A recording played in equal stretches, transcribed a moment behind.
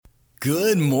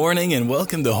Good morning and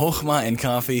welcome to Chokhmah and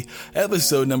Coffee,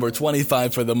 episode number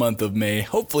 25 for the month of May.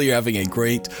 Hopefully you're having a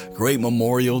great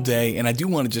Memorial Day, and I do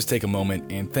want to just take a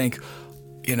moment and thank,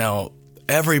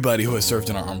 everybody who has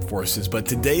served in our armed forces. But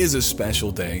today is a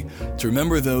special day to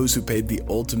remember those who paid the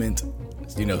ultimate,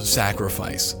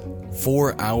 sacrifice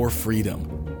for our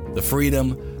freedom. The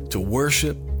freedom to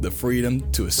worship, the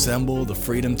freedom to assemble, the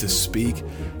freedom to speak,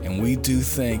 and we do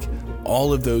thank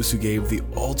all of those who gave the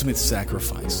ultimate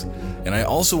sacrifice. And I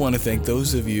also want to thank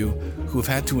those of you who have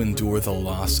had to endure the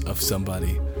loss of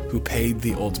somebody who paid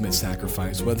the ultimate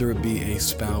sacrifice, whether it be a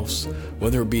spouse,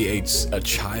 whether it be a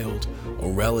child, a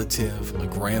relative, a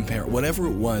grandparent, whatever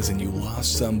it was, and you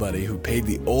lost somebody who paid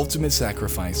the ultimate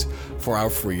sacrifice for our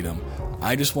freedom.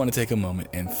 I just want to take a moment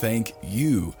and thank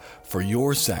you for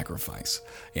your sacrifice,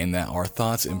 and that our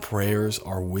thoughts and prayers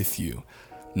are with you.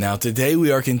 Now, today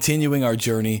we are continuing our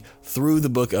journey through the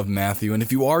book of Matthew, and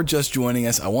if you are just joining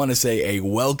us, I want to say a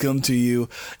welcome to you.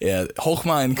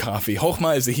 Chokhmah and Coffee.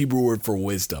 Chokhmah is the Hebrew word for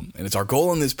wisdom, and it's our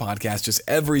goal in this podcast just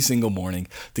every single morning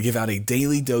to give out a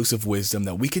daily dose of wisdom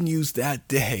that we can use that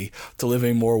day to live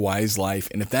a more wise life.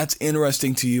 And if that's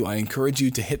interesting to you, I encourage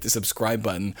you to hit the subscribe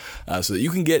button so that you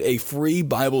can get a free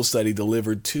Bible study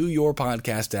delivered to your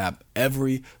podcast app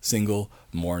every single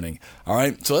morning. All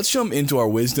right, so let's jump into our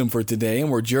wisdom for today, and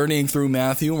we're journeying through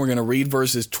Matthew, and we're going to read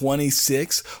verses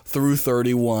 26 through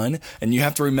 31. And you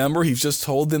have to remember, he's just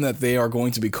told them that they are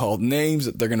going to be called names,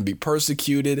 that they're going to be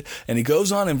persecuted. And he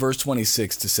goes on in verse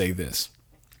 26 to say this: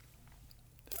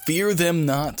 "Fear them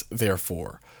not,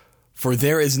 therefore, for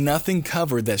there is nothing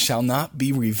covered that shall not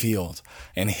be revealed,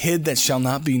 and hid that shall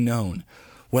not be known.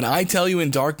 What I tell you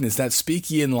in darkness, that speak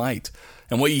ye in light,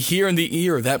 and what ye hear in the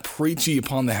ear, that preach ye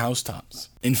upon the housetops.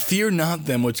 And fear not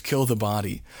them which kill the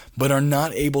body, but are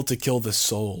not able to kill the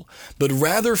soul, but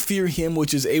rather fear him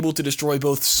which is able to destroy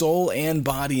both soul and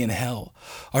body in hell.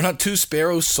 Are not 2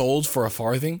 sparrows sold for a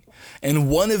farthing? And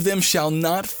one of them shall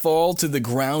not fall to the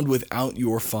ground without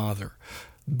your Father.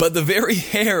 But the very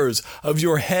hairs of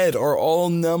your head are all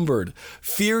numbered.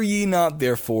 Fear ye not,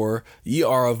 therefore, ye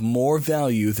are of more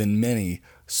value than many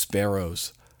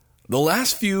sparrows." The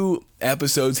last few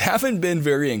episodes haven't been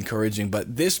very encouraging,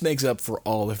 but this makes up for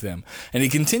all of them. And he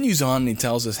continues on and he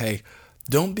tells us, hey,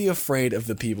 don't be afraid of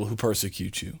the people who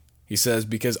persecute you. He says,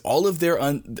 because all of their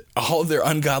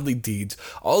ungodly deeds,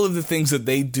 all of the things that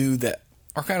they do that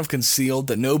are kind of concealed,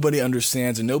 that nobody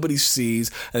understands and nobody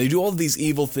sees, and they do all of these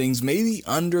evil things maybe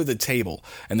under the table,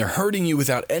 and they're hurting you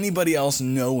without anybody else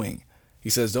knowing. He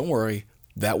says, don't worry.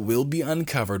 That will be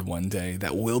uncovered one day.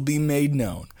 That will be made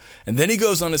known. And then he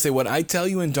goes on to say, what I tell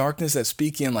you in darkness, that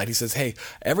speak ye in light. He says, hey,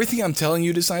 everything I'm telling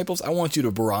you, disciples, I want you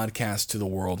to broadcast to the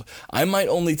world. I might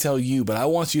only tell you, but I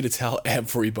want you to tell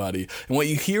everybody. And what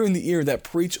you hear in the ear, that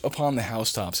preach upon the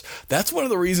housetops. That's one of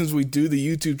the reasons we do the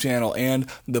YouTube channel and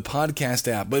the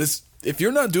podcast app. But if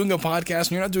you're not doing a podcast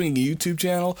and you're not doing a YouTube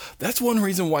channel, that's one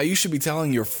reason why you should be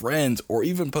telling your friends, or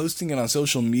even posting it on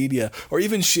social media, or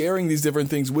even sharing these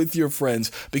different things with your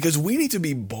friends, because we need to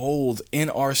be bold in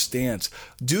our stance.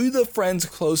 Do the friends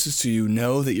closest to you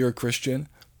know that you're a Christian?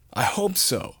 I hope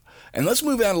so. And let's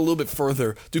move out a little bit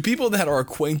further. Do people that are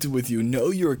acquainted with you know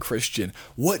you're a Christian?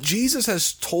 What Jesus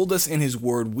has told us in his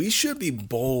word, we should be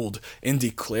bold in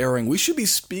declaring. We should be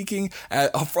speaking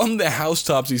from the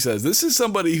housetops, he says. This is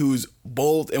somebody who's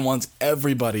bold and wants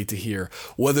everybody to hear.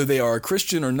 Whether they are a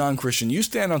Christian or non-Christian, you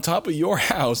stand on top of your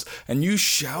house and you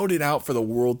shout it out for the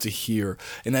world to hear.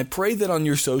 And I pray that on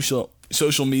your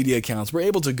social media accounts, we're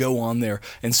able to go on there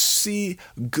and see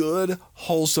good,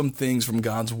 wholesome things from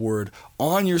God's word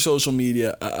on your social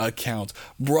media account,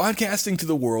 broadcasting to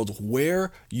the world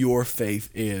where your faith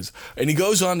is. And he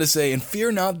goes on to say, and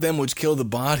fear not them which kill the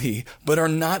body, but are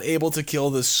not able to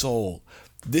kill the soul.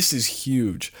 This is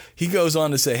huge. He goes on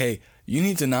to say, hey, you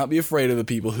need to not be afraid of the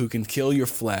people who can kill your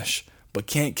flesh, but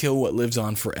can't kill what lives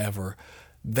on forever.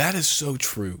 That is so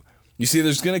true. You see,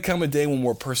 there's going to come a day when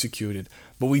we're persecuted,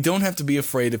 but we don't have to be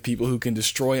afraid of people who can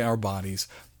destroy our bodies,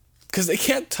 because they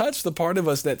can't touch the part of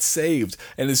us that's saved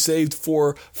and is saved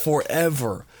for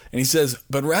forever. And he says,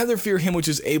 but rather fear him which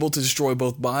is able to destroy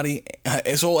both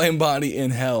soul and body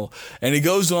in hell. And he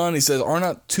goes on, he says, are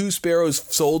not 2 sparrows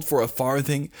sold for a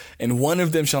farthing, and one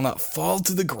of them shall not fall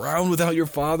to the ground without your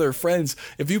Father? Friends,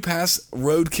 if you pass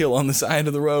roadkill on the side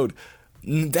of the road,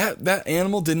 that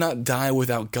animal did not die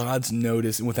without God's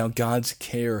notice and without God's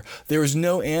care. There is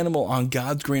no animal on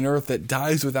God's green earth that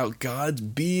dies without God's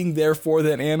being there for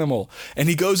that animal. And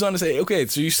he goes on to say, okay,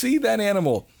 so you see that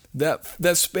animal, that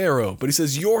sparrow, but he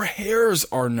says, your hairs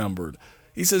are numbered.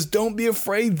 He says, don't be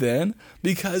afraid then,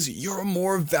 because you're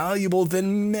more valuable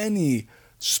than many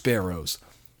sparrows.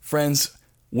 Friends,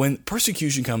 When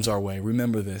persecution comes our way,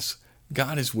 remember this: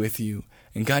 God is with you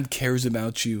and God cares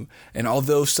about you. And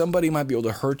although somebody might be able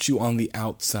to hurt you on the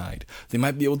outside, they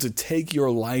might be able to take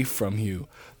your life from you,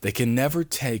 they can never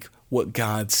take what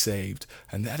God saved,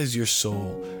 and that is your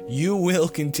soul. You will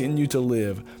continue to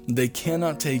live. They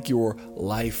cannot take your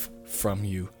life from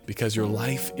you because your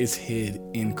life is hid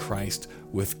in Christ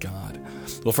with God.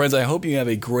 Well, friends, I hope you have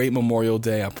a great Memorial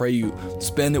Day. I pray you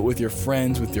spend it with your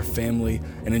friends, with your family,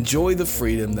 and enjoy the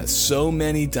freedom that so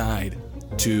many died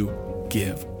to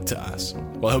give to us.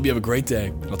 Well, I hope you have a great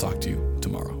day. I'll talk to you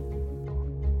tomorrow.